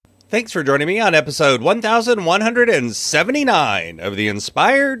Thanks for joining me on episode 1179 of the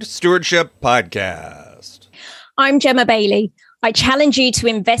Inspired Stewardship Podcast. I'm Gemma Bailey. I challenge you to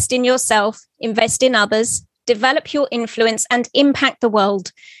invest in yourself, invest in others, develop your influence, and impact the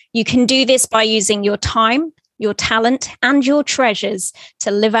world. You can do this by using your time, your talent, and your treasures to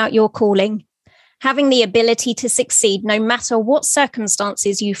live out your calling. Having the ability to succeed no matter what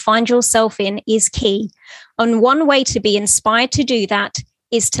circumstances you find yourself in is key. And one way to be inspired to do that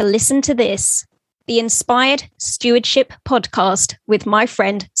is to listen to this, the Inspired Stewardship Podcast with my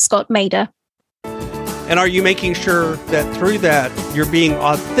friend, Scott Mader. And are you making sure that through that, you're being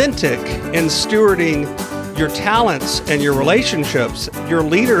authentic in stewarding your talents and your relationships, your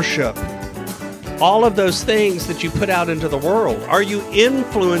leadership, all of those things that you put out into the world? Are you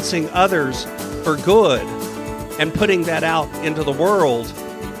influencing others for good and putting that out into the world?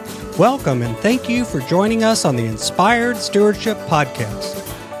 Welcome and thank you for joining us on the Inspired Stewardship Podcast.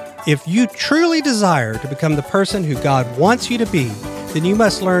 If you truly desire to become the person who God wants you to be, then you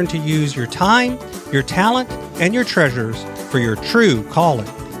must learn to use your time, your talent, and your treasures for your true calling.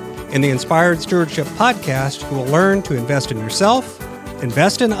 In the Inspired Stewardship Podcast, you will learn to invest in yourself,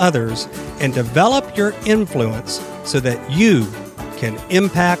 invest in others, and develop your influence so that you can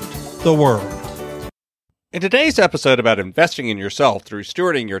impact the world. In today's episode about investing in yourself through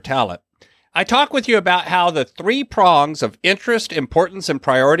stewarding your talent, I talk with you about how the three prongs of interest, importance, and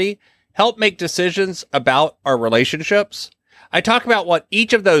priority help make decisions about our relationships. I talk about what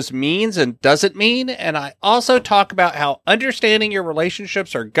each of those means and doesn't mean, and I also talk about how understanding your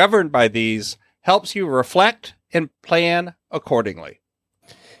relationships are governed by these helps you reflect and plan accordingly.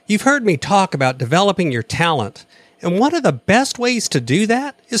 You've heard me talk about developing your talent, and one of the best ways to do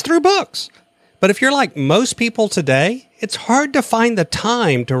that is through books. But if you're like most people today, it's hard to find the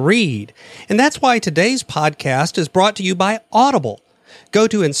time to read. And that's why today's podcast is brought to you by Audible. Go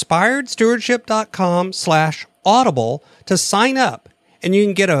to inspiredstewardship.com/audible to sign up, and you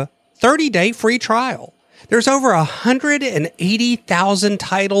can get a 30-day free trial. There's over 180,000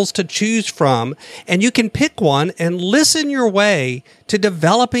 titles to choose from, and you can pick one and listen your way to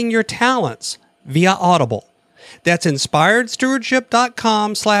developing your talents via Audible. That's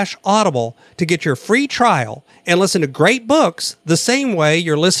inspiredstewardship.com/audible to get your free trial and listen to great books the same way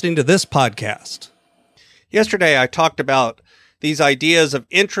you're listening to this podcast. Yesterday, I talked about these ideas of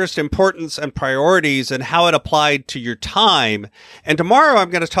interest, importance, and priorities and how it applied to your time. And tomorrow, I'm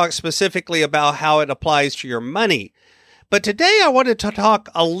going to talk specifically about how it applies to your money. But today, I wanted to talk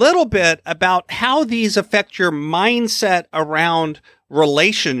a little bit about how these affect your mindset around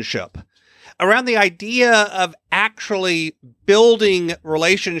relationship, around the idea of actually building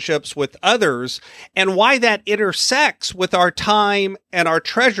relationships with others and why that intersects with our time and our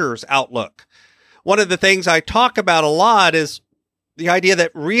treasures outlook. One of the things I talk about a lot is the idea that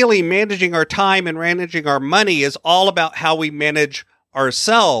really managing our time and managing our money is all about how we manage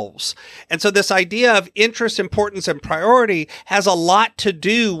ourselves. And so this idea of interest, importance, and priority has a lot to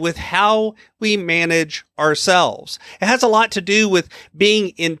do with how we manage ourselves. It has a lot to do with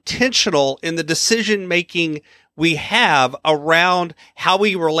being intentional in the decision-making we have around how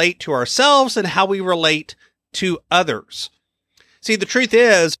we relate to ourselves and how we relate to others. See, the truth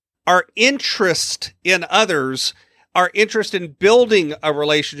is, our interest in others, our interest in building a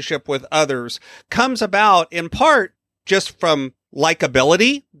relationship with others comes about in part just from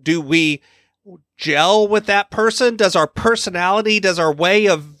likability. Do we gel with that person? Does our personality, does our way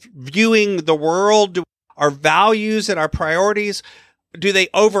of viewing the world, do our values and our priorities, do they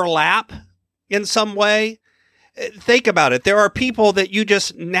overlap in some way? Think about it. There are people that you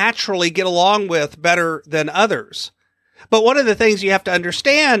just naturally get along with better than others. But one of the things you have to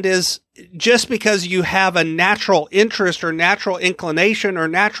understand is just because you have a natural interest or natural inclination or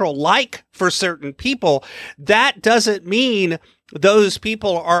natural like for certain people, that doesn't mean those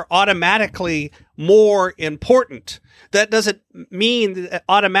people are automatically more important. That doesn't mean that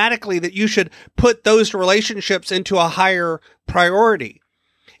automatically that you should put those relationships into a higher priority.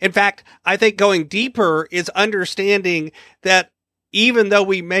 In fact, I think going deeper is understanding that even though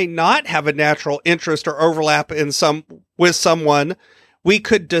we may not have a natural interest or overlap with someone, we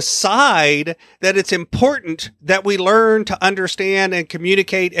could decide that it's important that we learn to understand and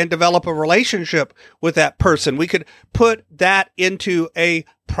communicate and develop a relationship with that person. We could put that into a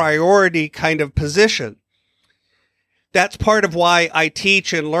priority kind of position. That's part of why I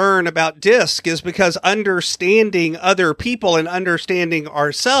teach and learn about DISC, is because understanding other people and understanding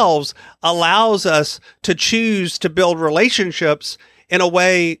ourselves allows us to choose to build relationships in a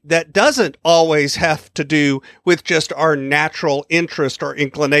way that doesn't always have to do with just our natural interest or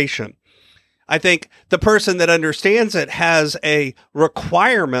inclination. I think the person that understands it has a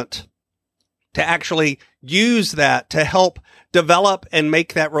requirement to actually use that to help develop and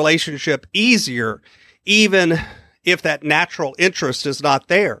make that relationship easier, even if that natural interest is not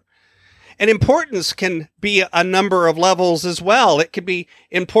there. And importance can be a number of levels as well. It could be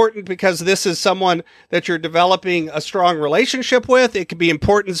important because this is someone that you're developing a strong relationship with. It could be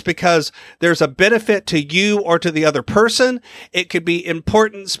importance because there's a benefit to you or to the other person. It could be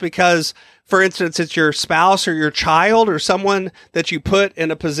importance because, for instance, it's your spouse or your child or someone that you put in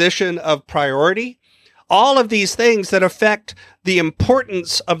a position of priority. All of these things that affect the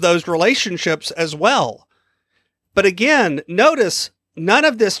importance of those relationships as well. But again, notice none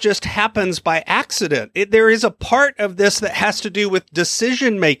of this just happens by accident. There is a part of this that has to do with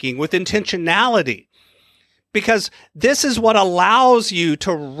decision making, with intentionality, because this is what allows you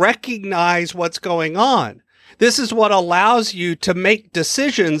to recognize what's going on. This is what allows you to make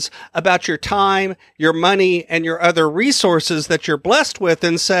decisions about your time, your money, and your other resources that you're blessed with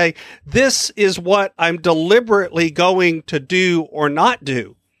and say, this is what I'm deliberately going to do or not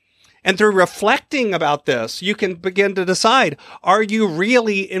do. And through reflecting about this, you can begin to decide, are you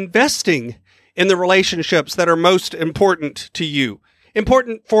really investing in the relationships that are most important to you?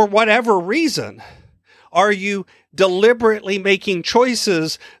 Important for whatever reason. Are you deliberately making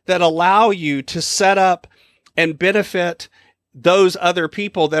choices that allow you to set up and benefit those other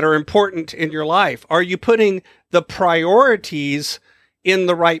people that are important in your life? Are you putting the priorities in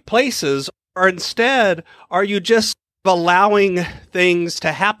the right places? Or instead, are you just allowing things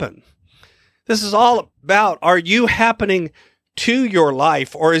to happen? This is all about, are you happening to your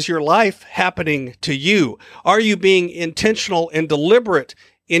life, or is your life happening to you? Are you being intentional and deliberate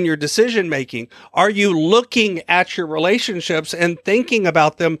in your decision making? Are you looking at your relationships and thinking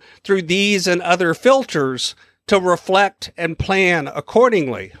about them through these and other filters to reflect and plan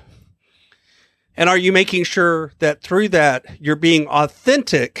accordingly? And are you making sure that through that you're being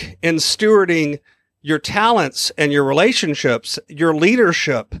authentic in stewarding your talents and your relationships, your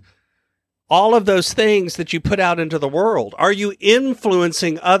leadership, all of those things that you put out into the world? Are you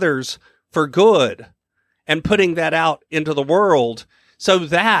influencing others for good and putting that out into the world so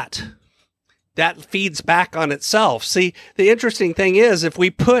that feeds back on itself? See, the interesting thing is, if we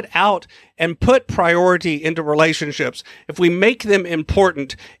put out and put priority into relationships, if we make them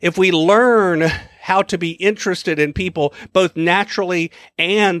important, if we learn how to be interested in people both naturally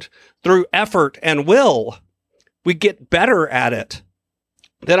and through effort and will, we get better at it.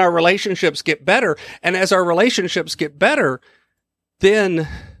 Then our relationships get better. And as our relationships get better, then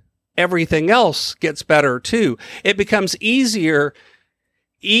everything else gets better too. It becomes easier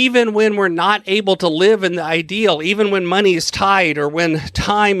even when we're not able to live in the ideal, even when money is tight or when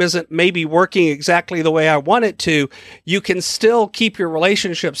time isn't maybe working exactly the way I want it to. You can still keep your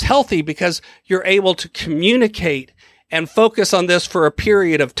relationships healthy because you're able to communicate and focus on this for a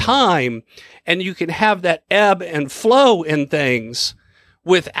period of time. And you can have that ebb and flow in things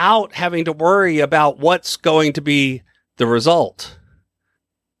without having to worry about what's going to be the result.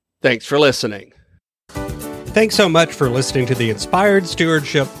 Thanks for listening. Thanks so much for listening to the Inspired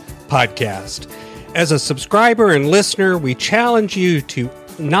Stewardship Podcast. As a subscriber and listener, we challenge you to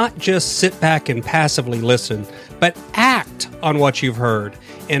not just sit back and passively listen, but act on what you've heard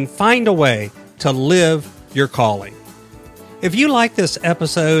and find a way to live your calling. If you like this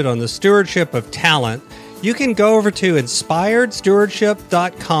episode on the stewardship of talent, you can go over to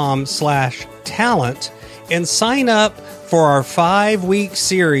inspiredstewardship.com/talent and sign up for our 5-week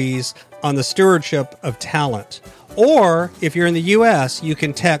series on the stewardship of talent. Or if you're in the U.S., you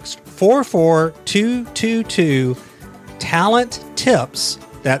can text 44222 talent tips.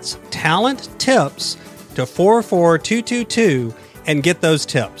 That's talent tips to 44222 and get those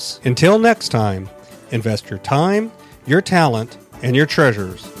tips. Until next time, invest your time, your talent, and your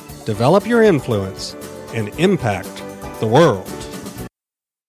treasures. Develop your influence and impact the world.